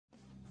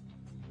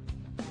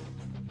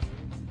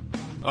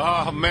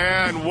Oh,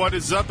 man, what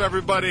is up,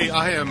 everybody?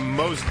 I am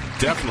most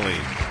definitely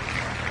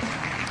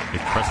a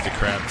Krusty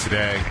Krab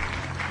today.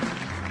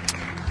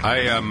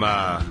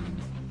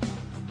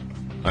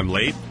 I'm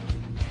late.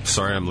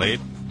 Sorry, I'm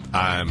late.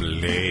 I'm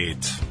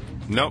late.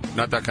 Nope,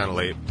 not that kind of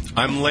late.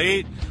 I'm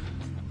late,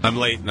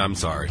 and I'm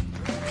sorry.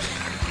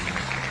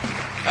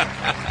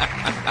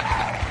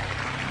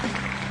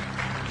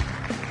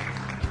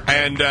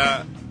 And,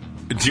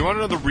 do you want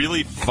to know the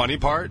really funny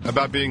part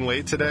about being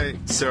late today?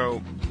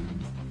 So,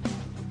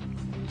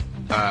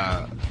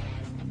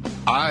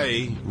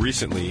 I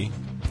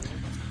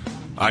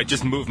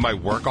just moved my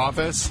work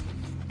office,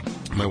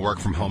 my work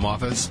from home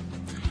office.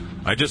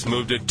 I just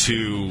moved it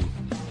to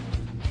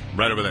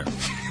right over there.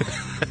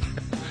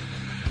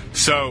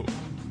 So,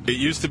 it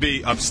used to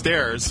be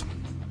upstairs,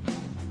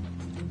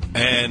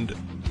 and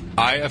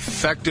I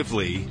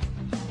effectively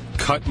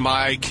cut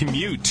my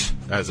commute,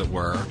 as it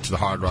were, to the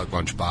Hard Rock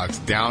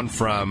Lunchbox down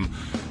from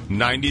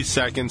 90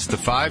 seconds to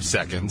 5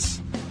 seconds.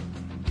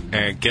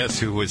 And guess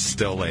who was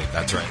still late?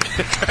 That's right.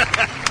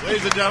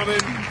 Ladies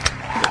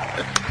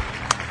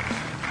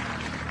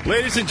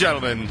and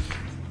gentlemen,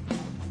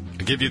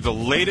 I give you the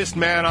latest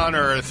man on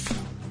earth,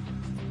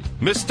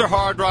 Mr.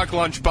 Hard Rock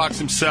Lunchbox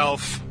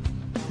himself,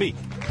 me.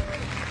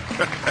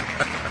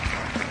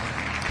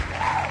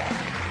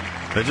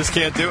 I just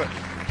can't do it.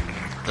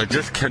 I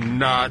just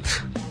cannot.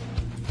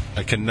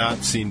 I cannot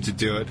seem to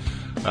do it.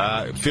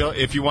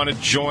 If you want to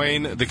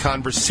join the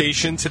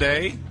conversation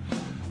today,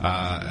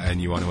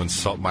 and you want to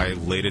insult my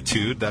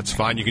latitude, that's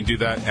fine. You can do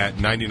that at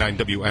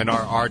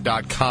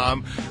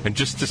 99WNRR.com. And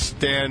just to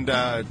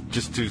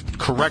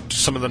correct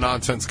some of the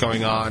nonsense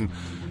going on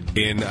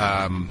in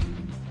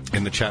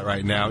the chat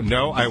right now,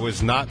 no, I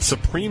was not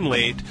supreme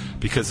late,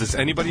 because as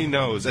everybody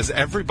knows,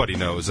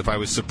 if I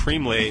was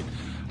supreme late,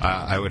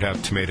 I would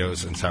have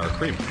tomatoes and sour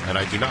cream, and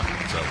I do not.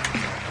 So,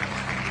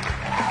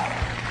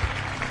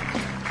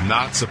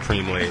 not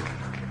supreme late.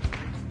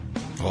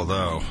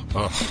 Although,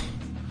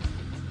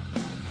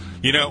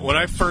 you know, when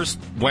I first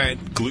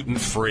went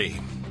gluten-free,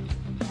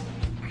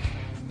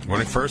 one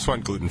of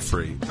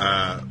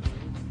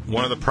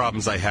the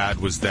problems I had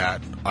was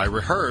that I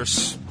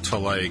rehearse to,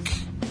 like,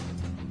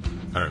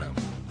 I don't know,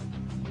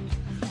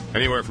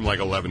 anywhere from like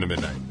 11 to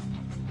midnight.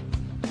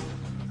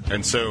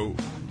 And so,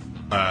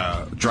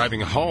 driving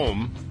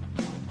home,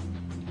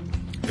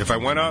 if I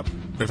went up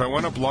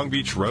Long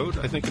Beach Road,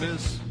 I think it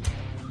is.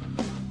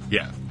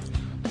 Yeah.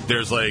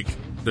 There's a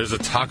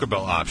Taco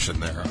Bell option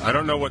there. I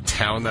don't know what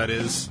town that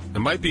is. It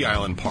might be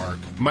Island Park.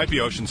 It might be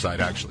Oceanside,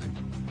 actually.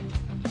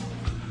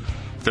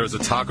 There's a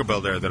Taco Bell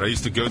there that I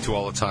used to go to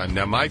all the time.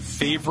 Now, my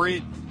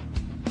favorite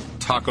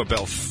Taco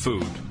Bell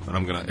food, and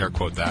I'm going to air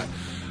quote that,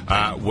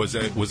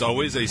 was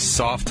always a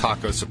soft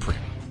taco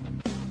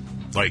supreme.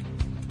 Like,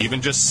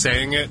 even just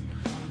saying it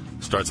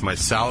starts my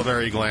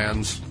salivary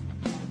glands.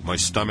 My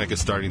stomach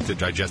is starting to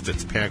digest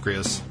its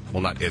pancreas.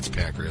 Well, not its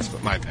pancreas,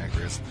 but my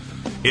pancreas.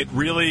 It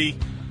really,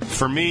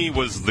 for me,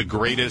 was the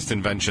greatest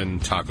invention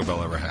Taco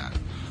Bell ever had.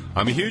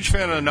 I'm a huge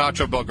fan of the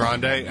Nacho Bel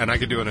Grande, and I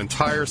could do an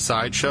entire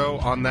sideshow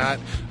on that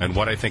and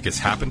what I think has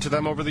happened to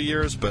them over the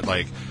years, but,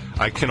 like,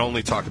 I can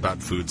only talk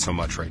about food so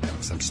much right now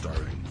because I'm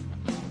starving.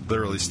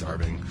 Literally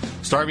starving.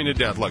 Starving to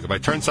death. Look, if I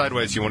turn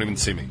sideways, you won't even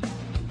see me.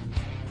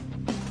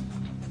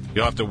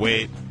 You'll have to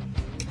wait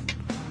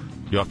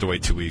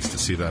 2 weeks to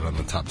see that on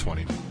the top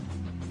 20.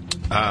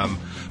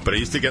 But I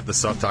used to get the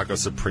soft taco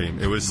supreme.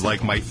 It was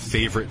like my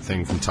favorite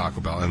thing from Taco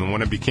Bell. And then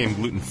when it became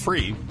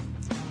gluten-free,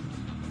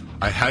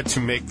 I had to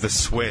make the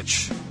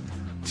switch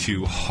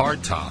to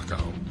hard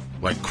taco,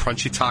 like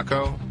crunchy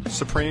taco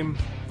supreme,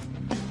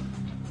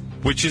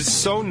 which is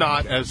so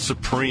not as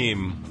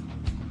supreme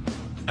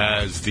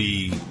as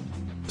the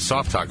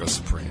soft taco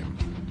supreme.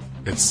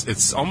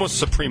 It's almost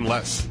supreme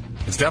less.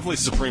 It's definitely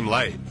supreme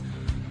light.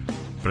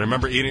 But I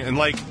remember eating, and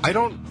like I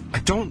don't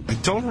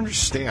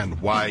understand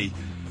why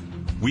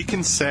we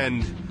can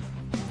send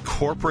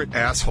corporate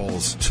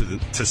assholes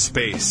to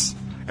space,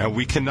 and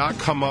we cannot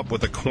come up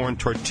with a corn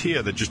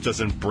tortilla that just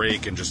doesn't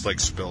break and just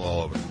like spill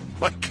all over.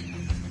 Like,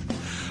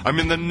 I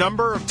mean, the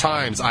number of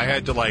times I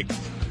had to like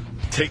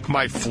take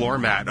my floor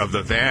mat of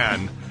the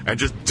van and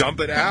just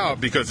dump it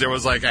out because there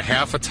was like a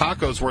half a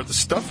taco's worth of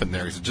stuff in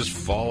there. It just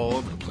fall all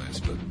over the place.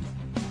 But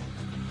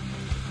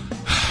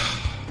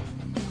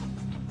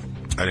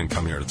I didn't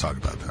come here to talk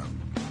about that.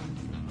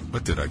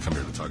 What did I come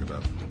here to talk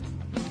about?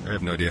 I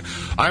have no idea.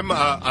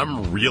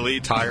 I'm really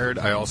tired.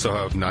 I also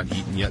have not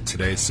eaten yet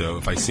today, so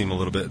if I seem a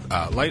little bit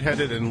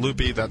lightheaded and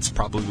loopy, that's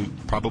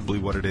probably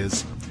what it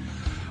is.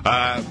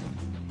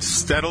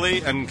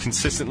 Steadily and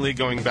consistently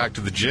going back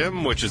to the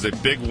gym, which is a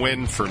big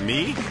win for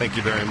me. Thank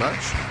you very much.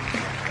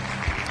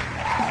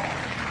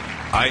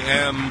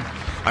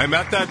 I'm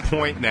at that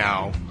point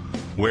now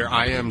where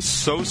I am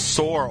so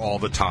sore all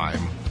the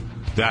time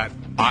that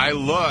I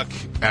look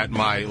at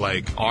my,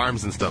 like,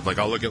 arms and stuff. Like,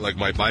 I'll look at, like,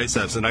 my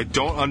biceps, and I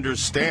don't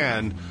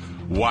understand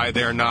why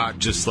they're not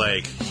just,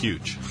 like,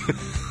 huge.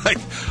 Like,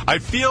 I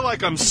feel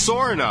like I'm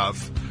sore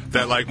enough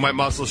that, like, my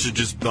muscles should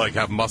just, like,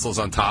 have muscles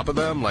on top of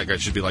them. Like, I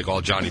should be, like, all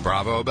Johnny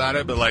Bravo about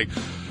it. But, like,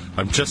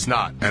 I'm just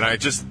not. And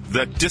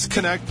that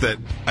disconnect that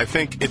I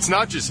think, it's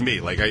not just me.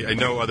 Like, I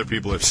know other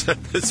people have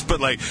said this, but,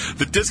 like,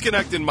 the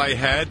disconnect in my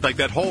head, like,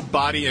 that whole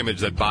body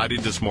image, that body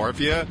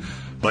dysmorphia,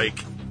 like,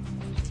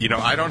 you know,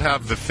 I don't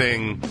have the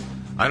thing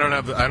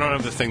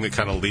that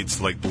kind of leads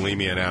to, like,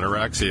 bulimia and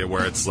anorexia,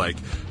 where it's like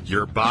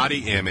your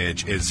body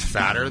image is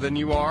fatter than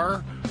you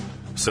are.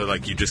 So,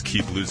 like, you just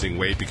keep losing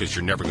weight because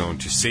you're never going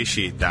to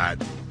satiate that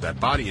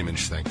body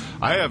image thing.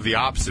 I have the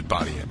opposite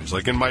body image.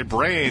 Like, in my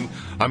brain,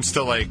 I'm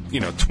still, like, you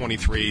know,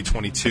 23,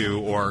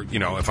 22, or, you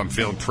know, if I'm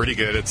feeling pretty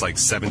good, it's, like,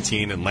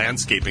 17 and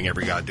landscaping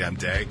every goddamn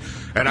day.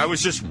 And I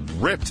was just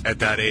ripped at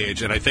that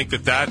age, and I think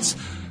that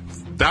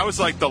was,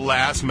 like, the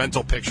last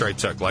mental picture I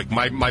took. Like,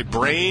 my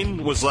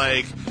brain was,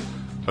 like...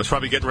 I was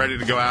probably getting ready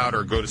to go out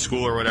or go to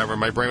school or whatever.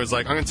 My brain was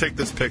like, I'm going to take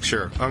this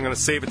picture. I'm going to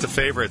save it to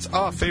favorites.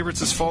 Oh, favorites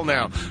is full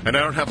now. And I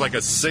don't have, like,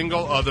 a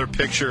single other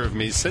picture of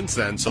me since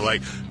then. So,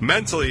 like,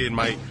 mentally in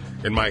my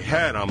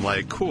head, I'm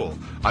like, cool.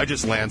 I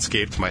just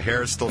landscaped. My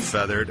hair is still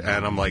feathered.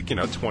 And I'm, like, you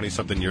know,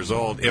 20-something years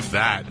old, if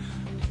that.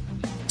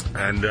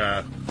 And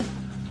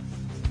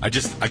I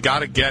got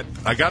to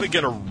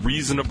get a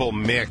reasonable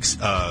mix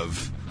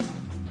of,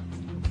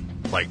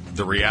 like,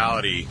 the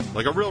reality,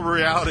 like a real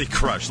reality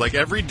crush. Like,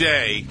 every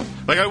day...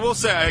 Like, I will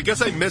say, I guess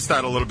I missed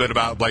that a little bit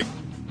about, like,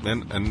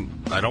 and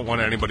I don't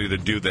want anybody to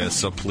do this,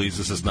 so please,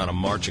 this is not a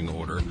marching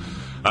order.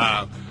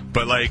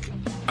 But, like,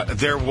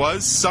 there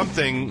was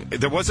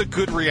a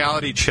good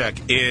reality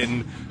check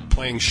in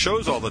playing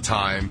shows all the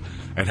time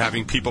and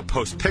having people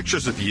post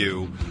pictures of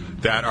you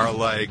that are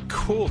like,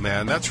 cool,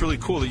 man, that's really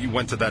cool that you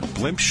went to that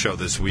Blimp show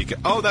this week.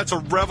 Oh, that's a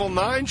Revel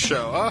 9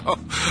 show.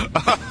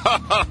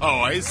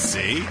 Oh, I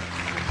see.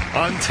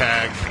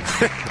 Untag.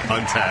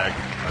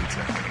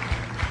 Untag.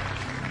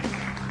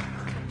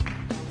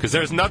 Because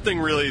there's nothing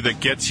really that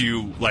gets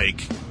you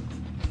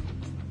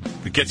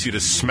to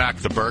smack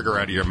the burger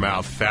out of your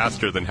mouth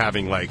faster than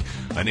having, like,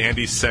 an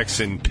Andy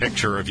Sexton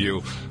picture of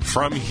you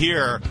from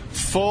here,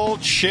 full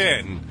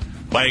chin.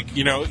 Like,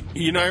 you know,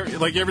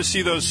 like, you ever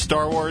see those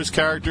Star Wars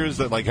characters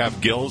that, like, have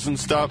gills and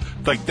stuff?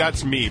 Like,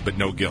 that's me, but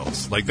no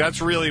gills. Like,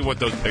 that's really what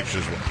those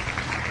pictures were.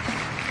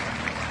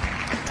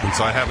 And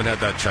so I haven't had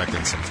that check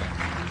in some time.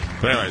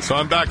 But anyway, so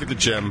I'm back at the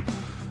gym.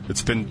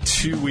 It's been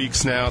 2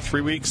 weeks now,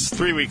 3 weeks?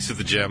 3 weeks at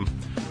the gym.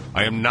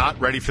 I am not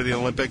ready for the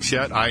Olympics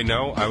yet. I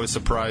know. I was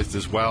surprised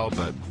as well,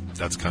 but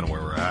that's kind of where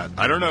we're at.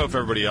 I don't know if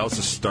everybody else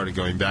has started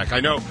going back.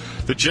 I know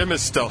the gym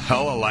is still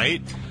hella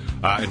light.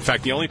 In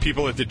fact, the only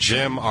people at the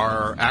gym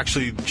are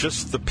actually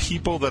just the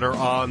people that are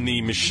on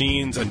the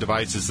machines and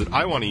devices that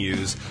I want to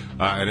use,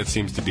 and it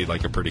seems to be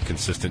like a pretty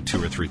consistent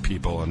 2 or 3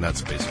 people, and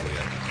that's basically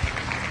it.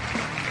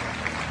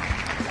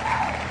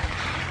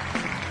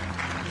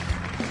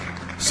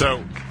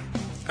 So,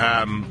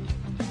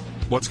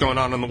 what's going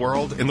on in the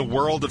world? In the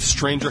world of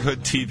Strangerhood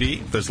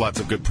TV, there's lots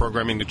of good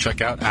programming to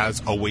check out,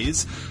 as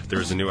always.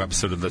 There's a new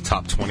episode of the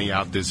Top 20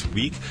 out this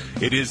week.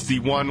 It is the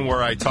one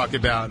where I talk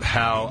about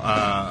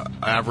how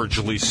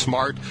averagely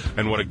smart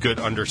and what a good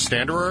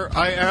understander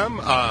I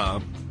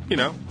am. You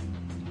know,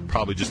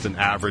 probably just an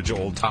average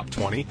old Top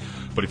 20.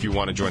 But if you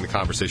want to join the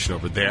conversation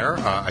over there,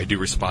 I do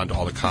respond to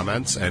all the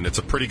comments, and it's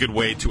a pretty good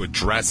way to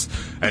address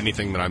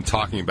anything that I'm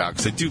talking about,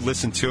 because I do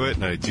listen to it,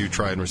 and I do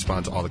try and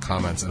respond to all the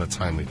comments in a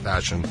timely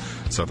fashion.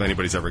 So if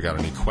anybody's ever got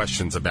any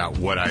questions about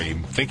what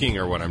I'm thinking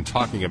or what I'm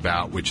talking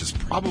about, which is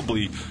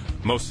probably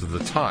most of the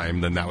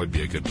time, then that would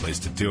be a good place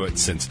to do it,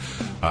 since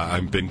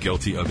I've been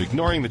guilty of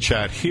ignoring the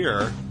chat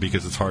here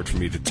because it's hard for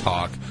me to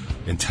talk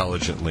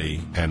intelligently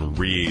and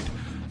read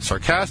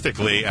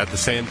sarcastically at the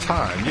same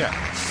time. Yeah,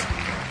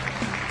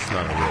 it's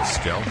not a real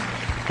skill.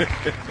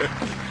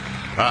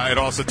 It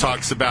also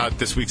talks about,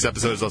 this week's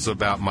episode is also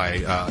about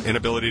my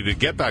inability to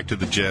get back to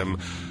the gym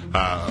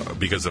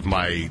because of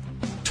my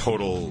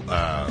total,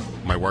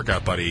 my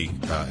workout buddy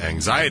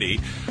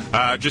anxiety,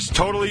 just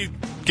totally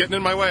getting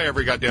in my way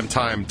every goddamn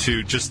time,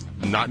 to just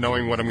not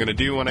knowing what I'm going to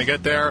do when I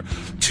get there,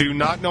 to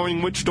not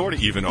knowing which door to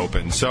even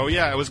open. So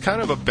yeah, it was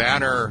kind of a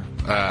banner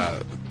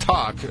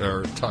top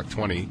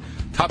 20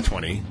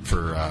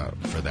 for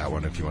that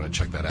one, if you want to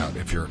check that out.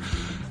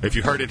 If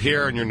you heard it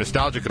here and you're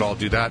nostalgic at all,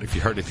 do that. If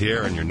you heard it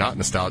here and you're not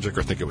nostalgic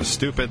or think it was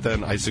stupid,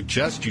 then I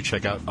suggest you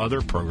check out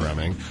other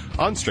programming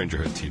on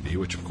Strangerhood TV,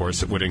 which, of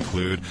course, it would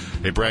include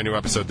a brand new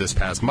episode this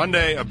past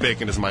Monday of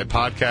Bacon Is My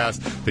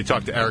Podcast. They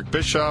talked to Eric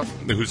Bischoff,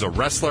 who's a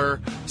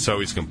wrestler, so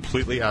he's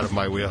completely out of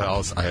my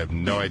wheelhouse. I have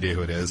no idea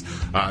who it is.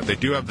 They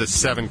do have the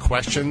 7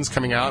 questions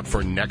coming out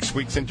for next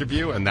week's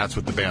interview, and that's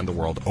with the band The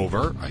World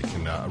Over. I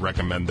can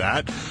recommend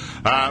that.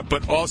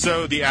 But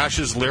also, the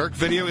Ashes lyric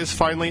video is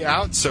finally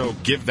out, so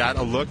give that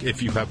a look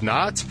if you have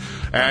not.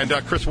 And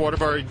Chris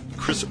Waterbury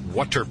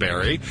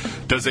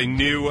does has a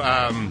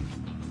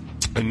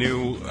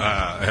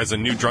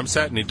new drum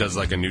set, and he does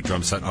like a new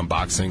drum set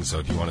unboxing. So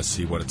if you want to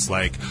see what it's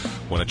like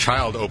when a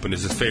child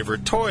opens his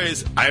favorite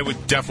toys, I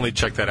would definitely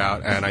check that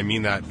out. And I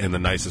mean that in the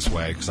nicest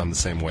way, because I'm the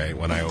same way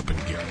when I open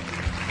gear.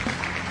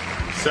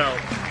 So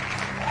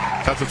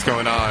that's what's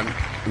going on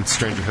in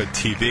Strangerhood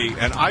TV.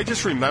 And I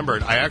just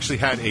remembered I actually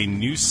had a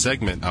new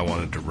segment I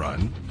wanted to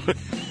run.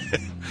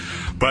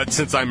 But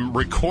since I'm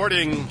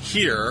recording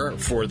here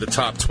for the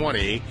top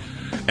 20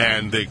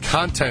 and the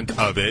content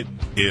of it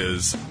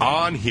is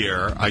on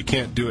here, I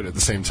can't do it at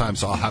the same time,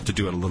 so I'll have to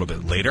do it a little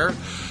bit later.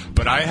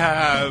 But I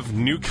have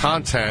new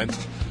content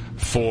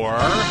for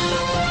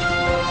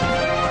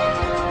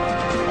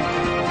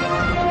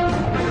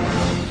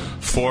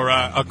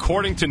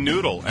According to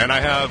Noodle, and I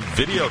have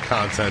video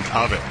content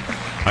of it.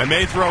 I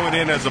may throw it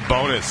in as a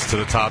bonus to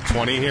the top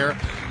 20 here.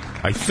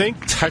 I think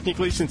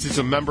technically, since he's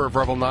a member of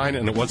Rebel 9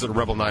 and it wasn't a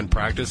Rebel 9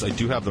 practice, I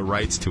do have the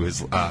rights to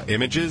his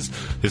images,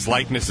 his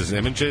likeness, his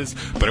images.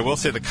 But I will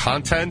say the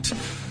content,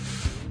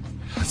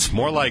 it's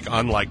more like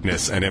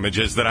unlikeness and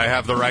images that I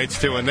have the rights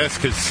to in this,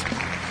 because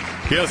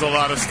he has a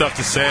lot of stuff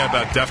to say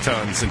about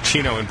Deftones and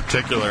Chino in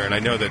particular. And I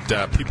know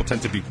that people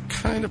tend to be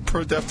kind of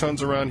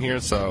pro-Deftones around here,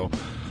 so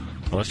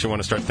unless you want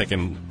to start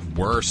thinking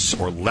worse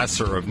or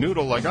lesser of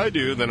Noodle like I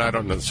do, then I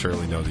don't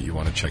necessarily know that you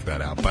want to check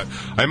that out. But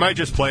I might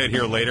just play it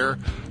here later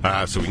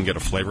so we can get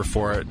a flavor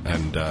for it,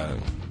 and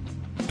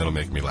it'll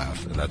make me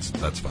laugh, and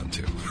that's fun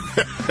too.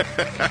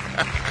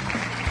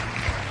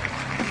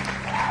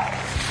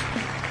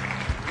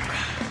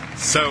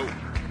 So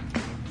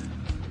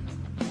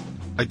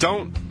I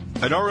don't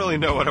really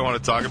know what I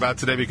want to talk about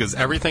today, because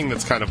everything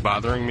that's kind of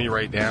bothering me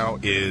right now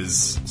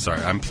is... Sorry,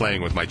 I'm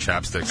playing with my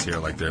chapsticks here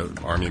like they're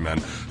army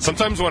men.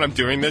 Sometimes when I'm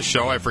doing this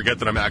show, I forget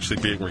that I'm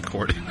actually being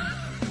recorded.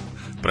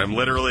 But I'm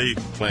literally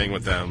playing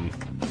with them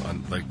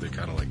on, like, they're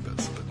kind of like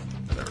this, but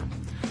whatever.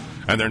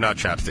 And they're not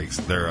chapsticks.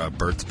 They're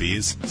Burt's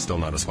Bees. Still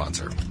not a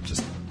sponsor.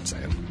 Just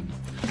saying.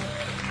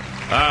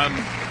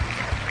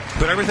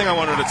 But everything I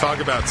wanted to talk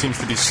about seems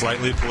to be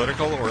slightly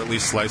political, or at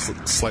least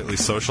slightly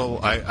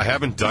social. I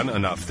haven't done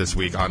enough this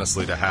week,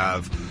 honestly, to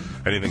have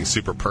anything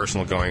super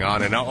personal going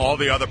on. And all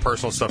the other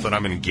personal stuff that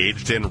I'm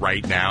engaged in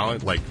right now,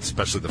 like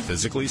especially the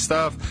physically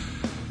stuff,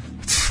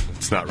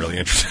 it's not really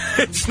interesting.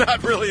 It's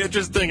not really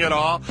interesting at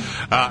all.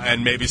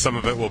 And maybe some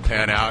of it will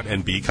pan out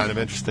and be kind of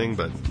interesting,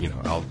 but you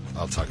know,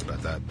 I'll talk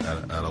about that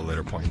at a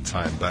later point in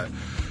time. But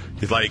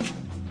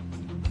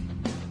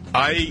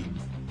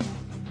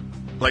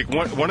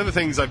one of the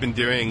things I've been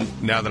doing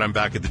now that I'm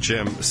back at the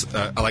gym,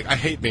 I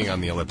hate being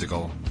on the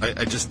elliptical.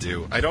 I just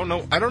do. I don't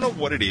know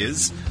what it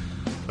is.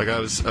 Like I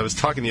was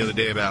talking the other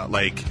day about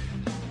like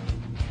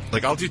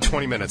I'll do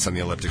 20 minutes on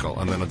the elliptical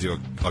and then I'll do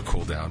a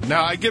cool down.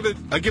 Now I give it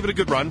a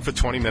good run for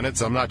 20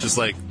 minutes. I'm not just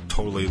like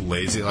totally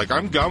lazy. Like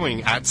I'm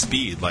going at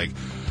speed. Like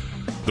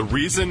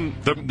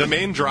the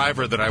main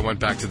driver that I went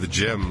back to the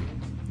gym.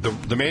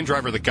 The main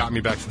driver that got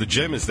me back to the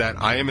gym is that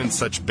I am in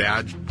such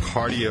bad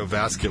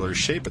cardiovascular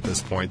shape at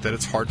this point that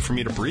it's hard for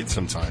me to breathe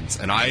sometimes.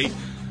 And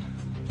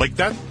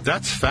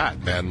that's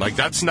fat, man. Like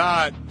that's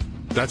not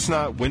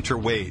winter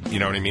weight. You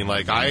know what I mean?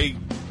 Like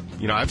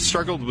I've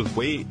struggled with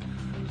weight.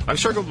 I've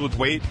struggled with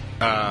weight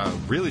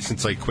really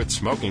since I quit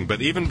smoking.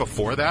 But even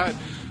before that,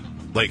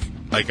 like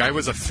I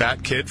was a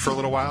fat kid for a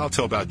little while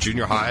till about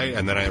junior high,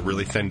 and then I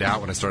really thinned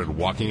out when I started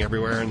walking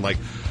everywhere. And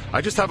I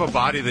just have a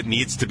body that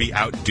needs to be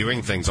out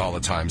doing things all the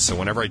time. So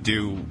whenever I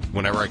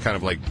kind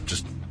of like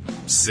just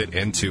sit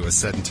into a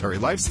sedentary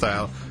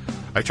lifestyle,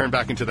 I turn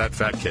back into that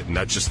fat kid, and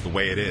that's just the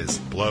way it is.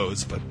 It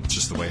blows, but it's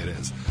just the way it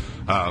is.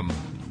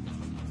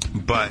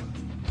 But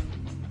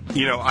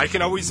you know, I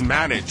can always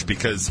manage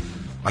because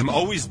I'm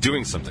always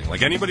doing something.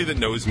 Like anybody that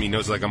knows me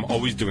knows like I'm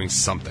always doing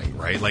something,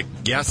 right? Like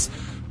yes,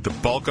 the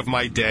bulk of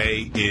my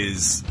day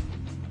is,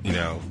 you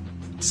know,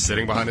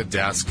 sitting behind a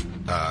desk,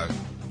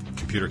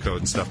 computer code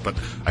and stuff, but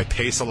I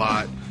pace a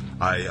lot.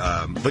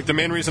 The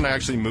main reason I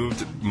actually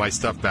moved my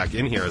stuff back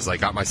in here is I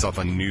got myself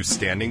a new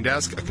standing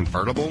desk, a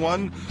convertible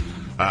one,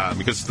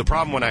 because the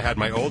problem when I had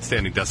my old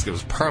standing desk, it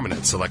was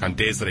permanent. So like on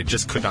days that I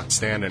just could not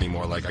stand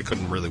anymore, like I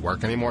couldn't really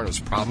work anymore, and it was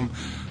a problem.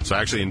 So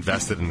I actually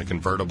invested in the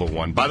convertible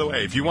one. By the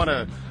way, if you want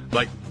to,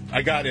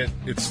 I got it.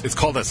 It's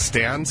called a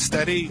Stand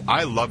Steady.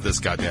 I love this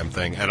goddamn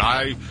thing, and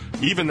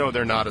even though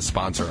they're not a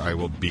sponsor, I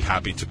will be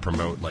happy to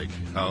promote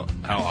how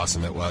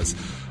awesome it was.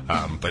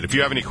 But if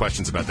you have any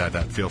questions about that,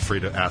 feel free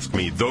to ask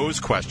me. Those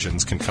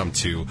questions can come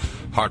to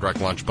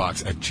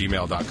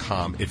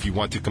hardrocklunchbox@gmail.com. If you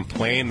want to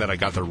complain that I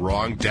got the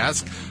wrong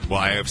desk, well,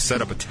 I have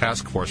set up a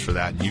task force for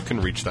that. You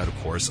can reach that, of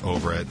course,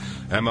 over at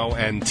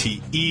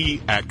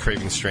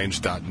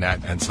monte@cravingstrange.net,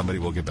 and somebody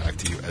will get back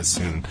to you as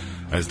soon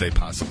as they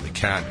possibly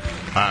can.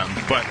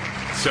 But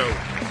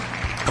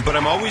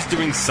I'm always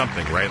doing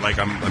something, right? Like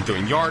I'm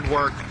doing yard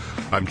work.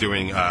 I'm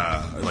doing,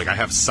 I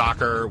have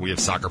soccer. We have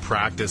soccer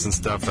practice and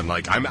stuff. And,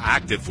 I'm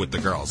active with the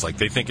girls.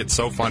 They think it's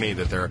so funny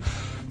that they're,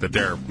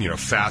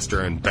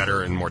 faster and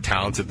better and more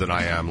talented than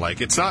I am.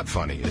 It's not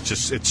funny.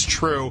 It's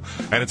true.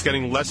 And it's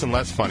getting less and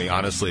less funny,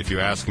 honestly, if you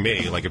ask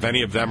me. If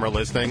any of them are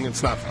listening,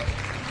 it's not funny.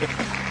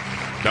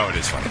 No, it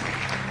is funny.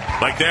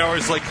 They're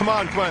always come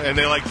on. And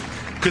they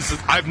because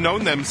I've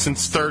known them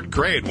since third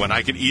grade when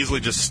I could easily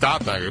just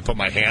stop them. I could put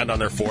my hand on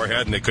their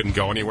forehead and they couldn't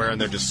go anywhere and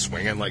they're just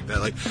swinging like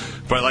that.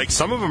 But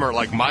some of them are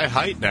my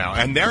height now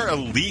and they're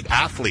elite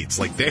athletes.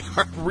 They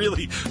are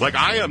really,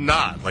 I am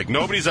not.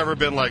 Nobody's ever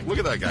been look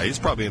at that guy. He's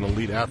probably an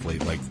elite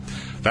athlete.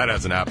 That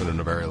hasn't happened in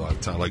a very long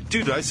time. Like,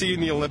 dude, did I see you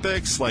in the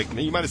Olympics? Like,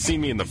 you might have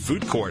seen me in the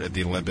food court at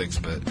the Olympics,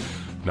 but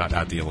not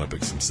at the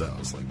Olympics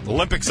themselves. Like,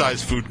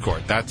 Olympic-sized food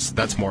court,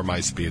 that's more my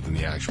speed than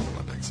the actual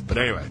Olympics. But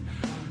anyway,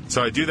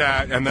 so I do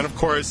that, and then, of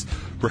course,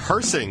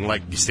 rehearsing.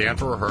 Like, you stand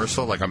for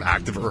rehearsal, like, I'm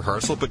active at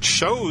rehearsal, but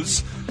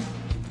shows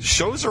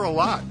are a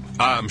lot.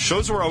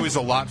 Shows were always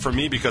a lot for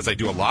me because I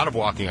do a lot of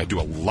walking, I do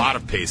a lot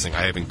of pacing,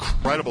 I have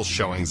incredible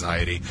show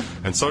anxiety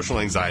and social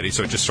anxiety,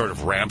 so it just sort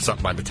of ramps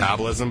up my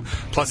metabolism.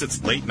 Plus,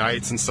 it's late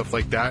nights and stuff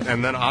like that.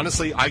 And then,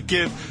 honestly, I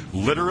give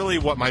literally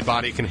what my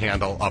body can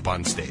handle up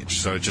on stage.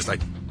 So it's just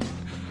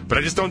but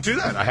I just don't do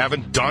that. I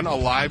haven't done a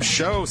live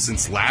show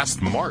since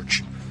last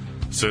March.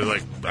 So,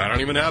 like, I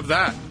don't even have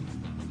that.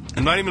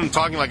 I'm not even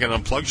talking like an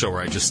unplugged show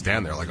where I just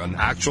stand there, like an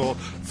actual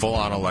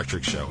full-on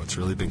electric show. It's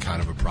really been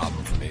kind of a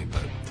problem for me.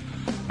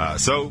 But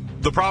so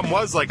the problem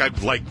was, like,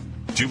 I'd like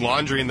do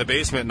laundry in the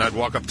basement, and I'd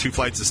walk up 2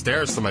 flights of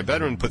stairs to my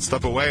bedroom, put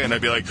stuff away, and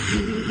I'd be like,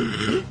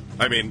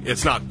 I mean,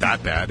 it's not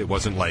that bad. It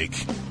wasn't like,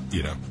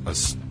 you know, I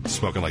was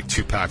smoking like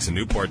 2 packs of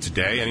Newports a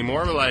day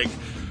anymore. But, like,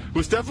 it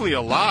was definitely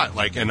a lot.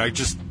 Like, and I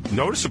just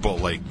noticeable,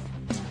 like,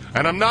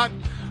 and I'm not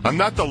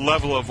the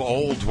level of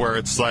old where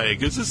it's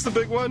like, is this the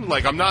big one?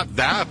 Like, I'm not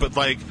that, but,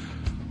 like,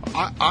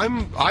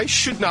 I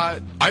should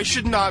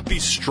not be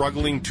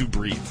struggling to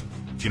breathe.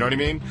 Do you know what I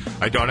mean?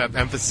 I don't have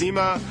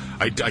emphysema.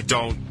 I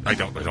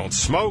don't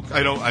smoke.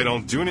 I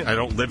don't do anything. I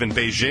don't live in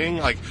Beijing.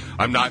 Like,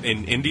 I'm not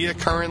in India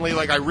currently.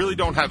 Like, I really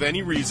don't have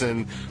any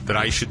reason that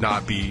I should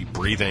not be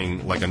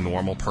breathing like a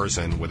normal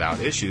person without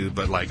issue,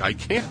 but, like, I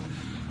can't.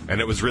 And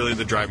it was really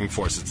the driving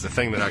force. It's the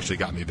thing that actually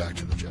got me back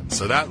to the gym.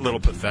 So that little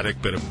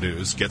pathetic bit of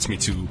news gets me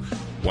to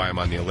why I'm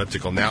on the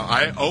elliptical. Now,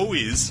 I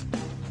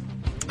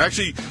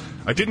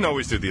didn't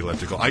always do the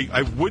elliptical.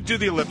 I would do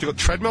the elliptical.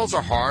 Treadmills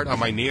are hard on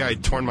my knee. I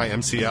torn my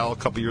MCL a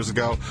couple years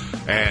ago,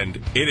 and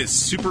it is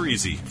super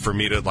easy for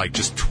me to, like,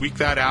 just tweak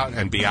that out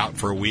and be out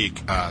for a week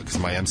because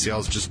my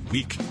MCL is just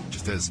weak.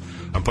 Just as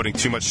I'm putting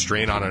too much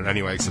strain on it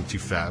anyway because I'm too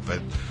fat.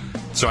 But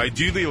so I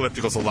do the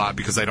ellipticals a lot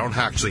because I don't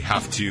actually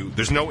have to.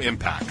 There's no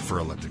impact for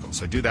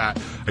ellipticals. I do that.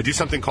 I do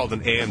something called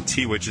an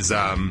AMT, which is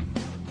I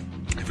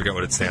forget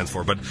what it stands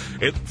for, but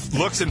it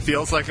looks and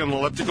feels like an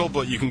elliptical,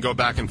 but you can go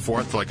back and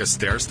forth to, like, a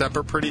stair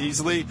stepper pretty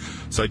easily.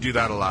 So I do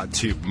that a lot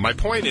too. My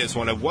point is,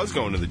 when I was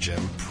going to the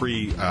gym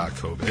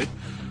pre-COVID,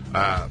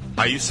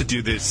 I used to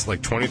do this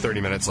like 20,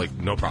 30 minutes, like,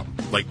 no problem.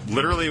 Like,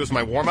 literally, it was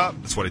my warm-up.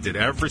 That's what I did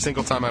every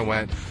single time I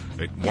went.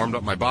 It warmed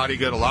up my body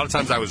good. A lot of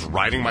times I was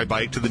riding my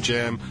bike to the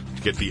gym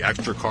to get the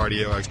extra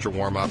cardio, extra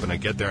warm-up, and I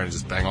get there and I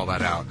just bang all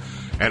that out.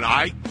 And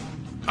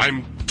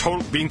I'm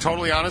being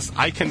totally honest,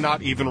 I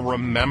cannot even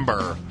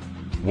remember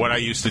what I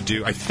used to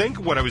do. I think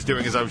what I was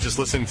doing is I was just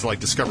listening to, like,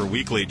 Discover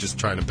Weekly, just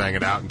trying to bang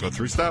it out and go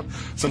through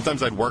stuff.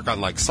 Sometimes I'd work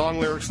on, like, song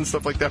lyrics and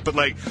stuff like that, but,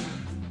 like,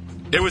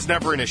 it was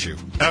never an issue.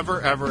 Ever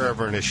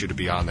an issue to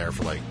be on there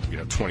for, like,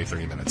 20,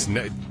 30 minutes.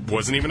 It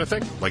wasn't even a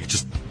thing. Like, it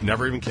just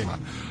never even came up.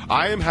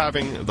 I am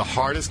having the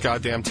hardest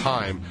goddamn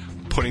time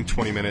putting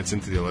 20 minutes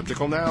into the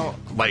elliptical now.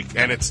 Like,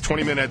 and it's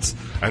 20 minutes,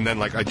 and then,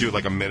 like, I do,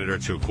 like, a minute or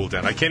two of cool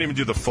down. I can't even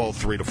do the full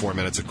 3 to 4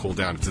 minutes of cool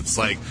down. It's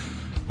like,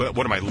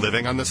 what am I,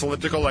 living on this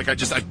elliptical? Like, I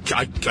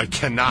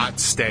cannot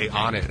stay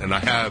on it, and I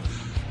have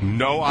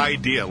no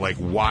idea, like,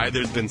 why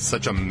there's been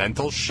such a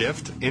mental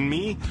shift in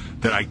me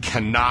that I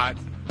cannot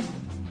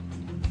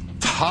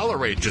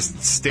tolerate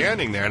just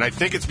standing there. And I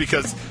think it's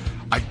because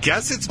I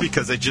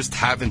just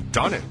haven't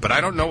done it, but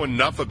I don't know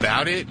enough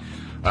about it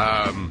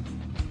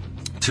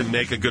to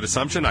make a good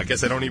assumption. I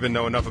guess I don't even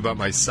know enough about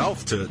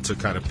myself to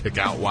kind of pick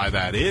out why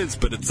that is,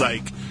 but it's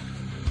like,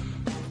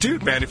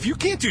 dude, man, if you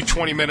can't do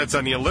 20 minutes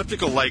on the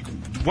elliptical, like,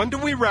 when do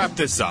we wrap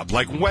this up?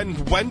 Like,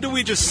 when do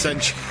we just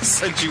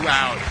send you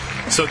out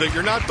so that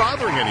you're not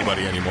bothering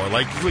anybody anymore?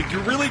 Like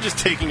you're really just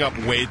taking up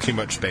way too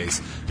much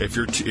space. If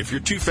you're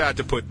too fat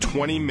to put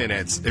 20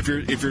 minutes, if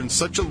you're in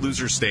such a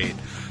loser state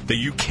that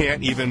you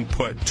can't even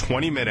put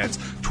 20 minutes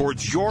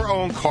towards your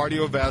own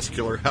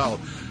cardiovascular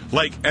health.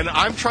 Like, and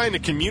I'm trying to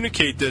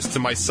communicate this to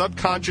my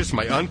subconscious,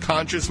 my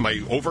unconscious, my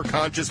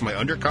overconscious, my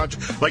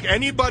underconscious. Like,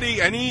 anybody,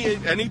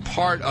 any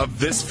part of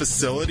this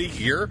facility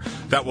here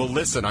that will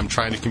listen, I'm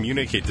trying to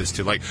communicate this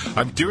to. Like,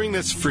 I'm doing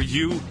this for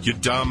you, you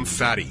dumb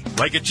fatty.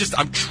 Like,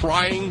 I'm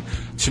trying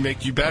to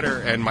make you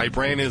better, and my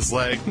brain is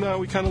like, no,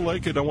 we kind of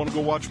like it. I want to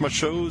go watch my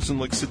shows and,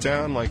 like, sit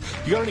down. Like,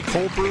 you got any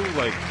cold brew?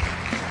 Like,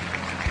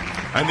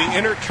 and the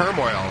inner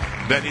turmoil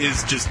that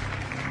is just...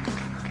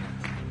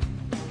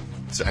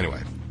 So,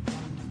 anyway.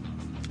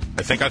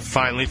 I think I've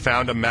finally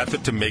found a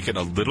method to make it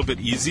a little bit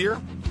easier.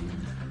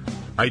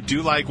 I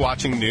do like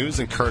watching news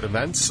and current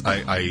events.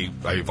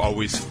 I've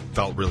always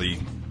felt really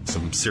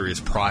some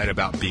serious pride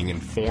about being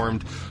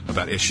informed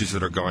about issues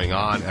that are going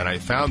on, and I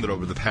found that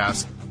over the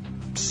past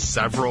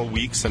several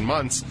weeks and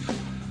months,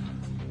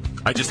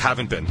 I just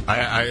haven't been.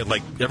 I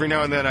like every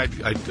now and then I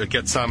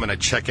get some and I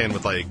check in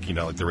with like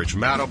the Rich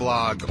Maddow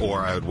blog, or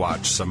I would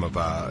watch some of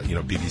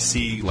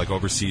BBC, like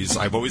overseas.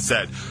 I've always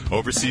said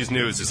overseas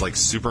news is like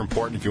super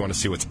important if you want to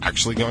see what's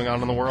actually going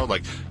on in the world.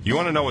 Like you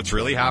want to know what's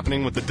really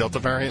happening with the Delta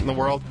variant in the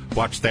world,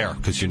 watch there,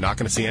 because you're not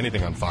going to see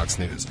anything on Fox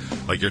News.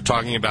 Like you're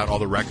talking about all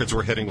the records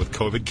we're hitting with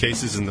COVID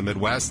cases in the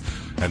Midwest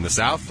and the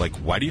South. Like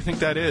why do you think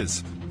that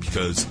is?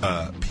 Because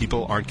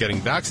people aren't getting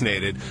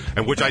vaccinated,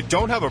 and which I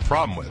don't have a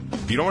problem with.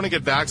 If you don't want to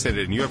get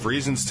vaccinated and you have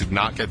reasons to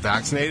not get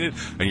vaccinated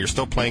and you're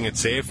still playing it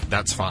safe,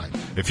 that's fine.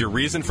 If your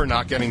reason for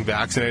not getting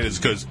vaccinated is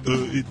because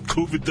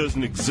COVID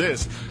doesn't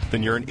exist,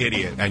 then you're an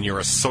idiot and you're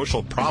a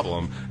social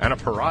problem and a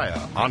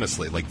pariah,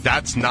 honestly. Like,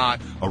 that's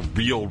not a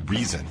real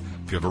reason.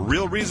 If you have a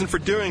real reason for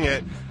doing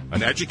it,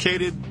 an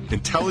educated,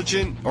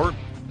 intelligent, or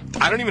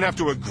I don't even have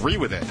to agree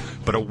with it,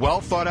 but a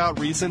well-thought-out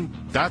reason,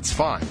 that's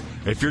fine.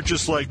 If you're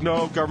just like,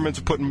 no,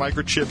 government's putting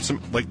microchips in,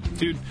 like,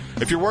 dude,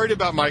 if you're worried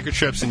about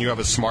microchips and you have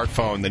a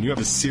smartphone, then you have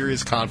a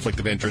serious conflict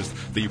of interest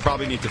that you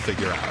probably need to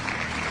figure out.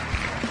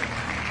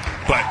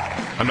 But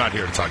I'm not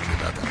here to talk to you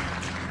about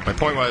that. My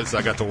point was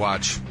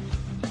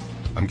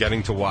I'm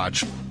getting to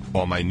watch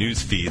all my news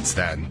feeds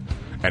then,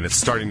 and it's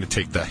starting to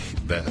take the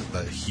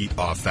heat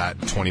off that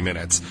 20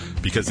 minutes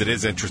because it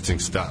is interesting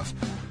stuff.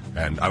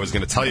 And I was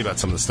going to tell you about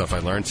some of the stuff I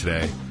learned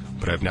today,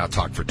 but I've now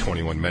talked for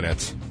 21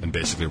 minutes and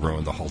basically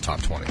ruined the whole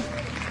top 20.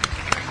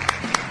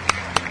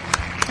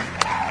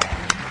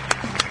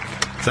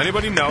 Does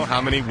anybody know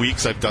how many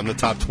weeks I've done the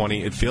top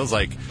 20? It feels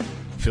like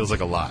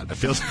a lot. It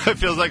feels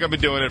like I've been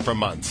doing it for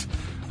months.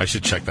 I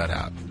should check that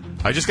out.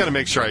 I just got to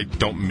make sure I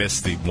don't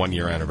miss the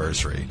 1-year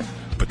anniversary.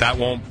 But that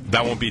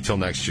won't be till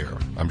next year,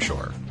 I'm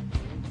sure.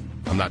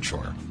 I'm not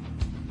sure.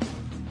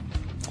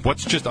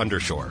 What's just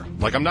undershore?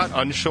 Like, I'm not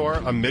unsure.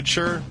 I'm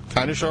mid-sure,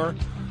 kind of sure,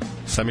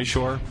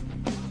 semi-sure,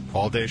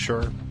 all-day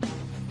sure.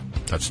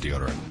 That's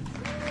deodorant.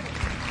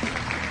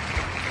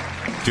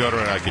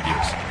 Deodorant I could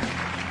use.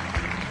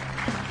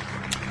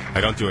 I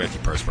don't do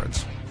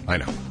antiperspirants. I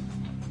know.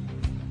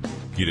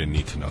 You didn't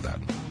need to know that.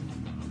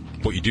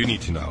 What you do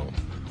need to know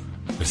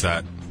is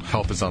that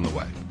help is on the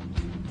way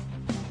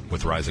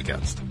with Rise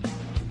Against.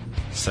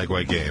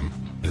 Segway game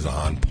is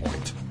on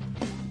point.